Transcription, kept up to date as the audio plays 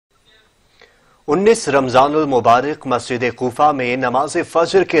19 رمضان المبارک مسجد کوفہ میں نماز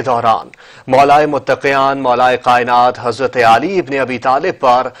فجر کے دوران مولائے متقیان مولائے کائنات حضرت علی ابن ابی طالب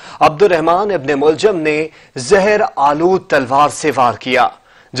پر عبد الرحمن ابن ملجم نے زہر آلود تلوار سے وار کیا،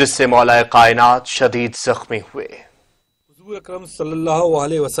 جس سے مولائے کائنات شدید زخمی ہوئے۔ حضور اکرم صلی اللہ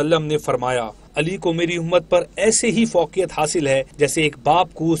علیہ وسلم نے فرمایا، علی کو میری امت پر ایسے ہی فوقیت حاصل ہے جیسے ایک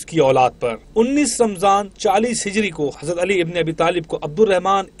باپ کو اس کی اولاد پر۔ 19 رمضان 40 ہجری کو حضرت علی ابن ابی طالب کو عبد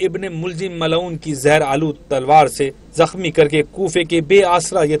الرحمن ابن ملجم ملعون کی زہر آلود تلوار سے زخمی کر کے کوفے کے بے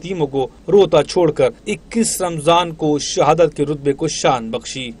آسرا یتیموں کو روتا چھوڑ کر 21 رمضان کو شہادت کے رتبے کو شان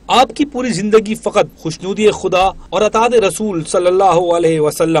بخشی۔ آپ کی پوری زندگی فقط خوشنودی خدا اور اطاعت رسول صلی اللہ علیہ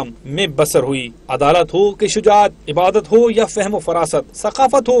وسلم میں بسر ہوئی۔ عدالت ہو کہ شجاعت، عبادت ہو یا فہم و فراست،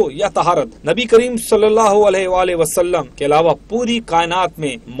 ثقافت ہو یا طہارت، نبی کریم صلی اللہ علیہ وآلہ وسلم کے علاوہ پوری کائنات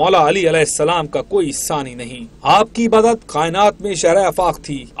میں مولا علی علیہ السلام کا کوئی ثانی نہیں۔ آپ کی عبادت کائنات میں شرح آفاق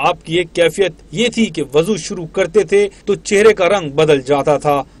تھی۔ آپ کی ایک کیفیت یہ تھی کہ وضو شروع کرتے تھے تو چہرے کا رنگ بدل جاتا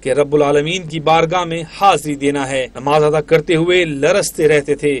تھا کہ رب العالمین کی بارگاہ میں حاضری دینا ہے۔ نماز ادا کرتے ہوئے لرزتے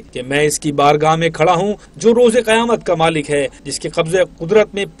رہتے تھے کہ میں اس کی بارگاہ میں کھڑا ہوں جو روز قیامت کا مالک ہے، جس کے قبضے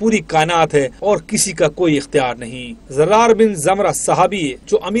قدرت میں پوری کائنات ہے اور کسی کا کوئی اختیار نہیں۔ زرار بن زمرہ صحابی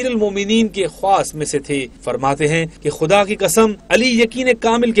جو امیر المومنین کے خواص میں سے تھے، فرماتے ہیں کہ خدا کی قسم علی یقین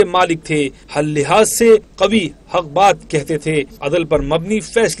کامل کے مالک تھے، ہر لحاظ سے قوی، حق بات کہتے تھے، عدل پر مبنی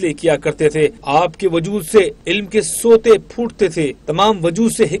فیصلے کیا کرتے تھے۔ آپ کے وجود سے علم کے سوتے پھوٹتے تھے، تمام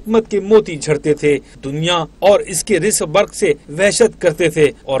وجود سے حکمت کے موتی جھڑتے تھے، دنیا اور اس کے رزق برق سے وحشت کرتے تھے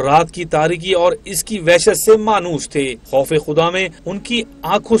اور رات کی تاریکی اور اس کی وحشت سے مانوس تھے۔ خوف خدا میں ان کی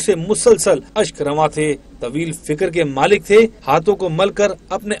آنکھوں سے مسلسل اشک رواں تھے، طویل فکر کے مالک تھے، ہاتھوں کو مل کر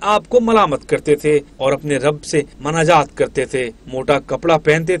اپنے آپ کو ملامت کرتے تھے اور اپنے رب سے مناجات کرتے تھے، موٹا کپڑا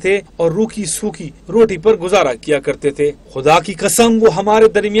پہنتے تھے اور روکھی سوکھی روٹی پر گزارا کیا کرتے تھے۔ خدا کی قسم وہ ہمارے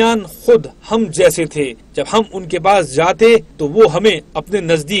درمیان خود ہم جیسے تھے، جب ہم ان کے پاس جاتے تو وہ ہمیں اپنے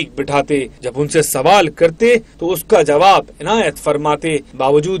نزدیک بٹھاتے، جب ان سے سوال کرتے تو اس کا جواب عنایت فرماتے،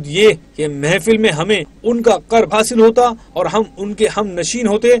 باوجود یہ کہ محفل میں ہمیں ان کا قرب حاصل ہوتا اور ہم ان کے ہم نشین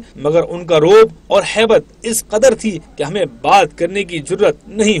ہوتے، مگر ان کا روب اور ہیبت اس قدر تھی کہ ہمیں بات کرنے کی جرت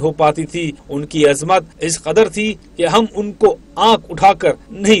نہیں ہو پاتی تھی، ان کی عظمت اس قدر تھی کہ ہم ان کو آنکھ اٹھا کر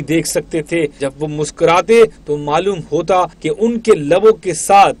نہیں دیکھ سکتے تھے۔ جب وہ مسکراتے تو معلوم ہوتا کہ ان کے لبوں کے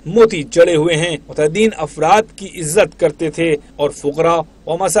ساتھ موتی جڑے ہوئے ہیں۔ متعدین افراد کی عزت کرتے تھے اور فقراء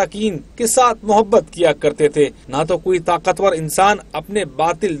و مساکین کے ساتھ محبت کیا کرتے تھے۔ نہ تو کوئی طاقتور انسان اپنے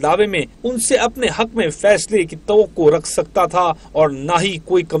باطل دعوے میں ان سے اپنے حق میں فیصلے کی توقع رکھ سکتا تھا اور نہ ہی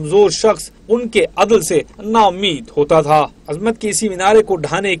کوئی کمزور شخص ان کے عدل سے نا امید ہوتا تھا۔ عظمت کے اسی مینارے کو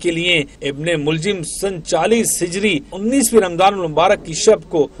ڈھانے کے لیے ابن ملجم سن 40 ہجری 19ویں رمضان المبارک کی شب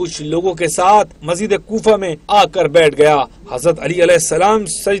کو کچھ لوگوں کے ساتھ مسجد کوفہ میں آ کر بیٹھ گیا۔ حضرت علی علیہ السلام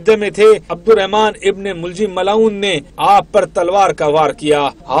سجدے میں تھے، عبد الرحمن ابن ملجم ملعون نے آپ پر تلوار کا وار کیا،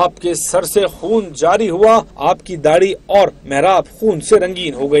 آپ کے سر سے خون جاری ہوا، آپ کی داڑھی اور محراب خون سے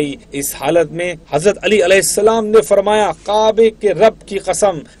رنگین ہو گئی۔ اس حالت میں حضرت علی علیہ السلام نے فرمایا، کعبے کے رب کی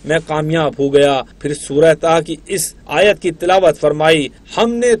قسم میں کامیاب ہو گیا۔ پھر سورہ طہ کی اس آیت کی تلاوت فرمائی،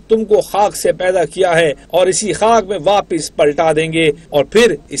 ہم نے تم کو خاک سے پیدا کیا ہے اور اسی خاک میں واپس پلٹا دیں گے اور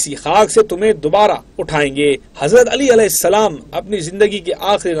پھر اسی خاک سے تمہیں دوبارہ اٹھائیں گے۔ حضرت علی علیہ السلام اپنی زندگی کے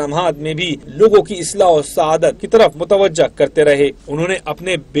آخری لمحات میں بھی لوگوں کی اصلاح و سعادت کی طرف متوجہ کرتے رہے۔ انہوں نے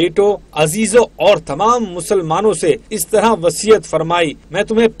اپنے بیٹوں، عزیزوں اور تمام مسلمانوں سے اس طرح وصیت فرمائی، میں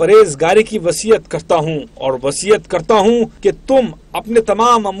تمہیں پرہیزگاری کی وصیت کرتا ہوں اور وصیت کرتا ہوں کہ تم اپنے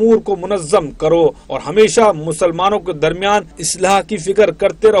تمام امور کو منظم کرو اور ہمیشہ مسلمانوں کے درمیان اصلاح کی فکر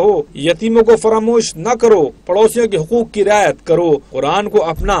کرتے رہو، یتیموں کو فراموش نہ کرو، پڑوسیوں کے حقوق کی رعایت کرو، قرآن کو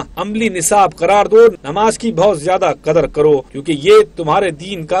اپنا عملی نصاب قرار دو، نماز کی بہت زیادہ قدر کرو کیونکہ یہ تمہارے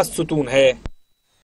دین کا ستون ہے۔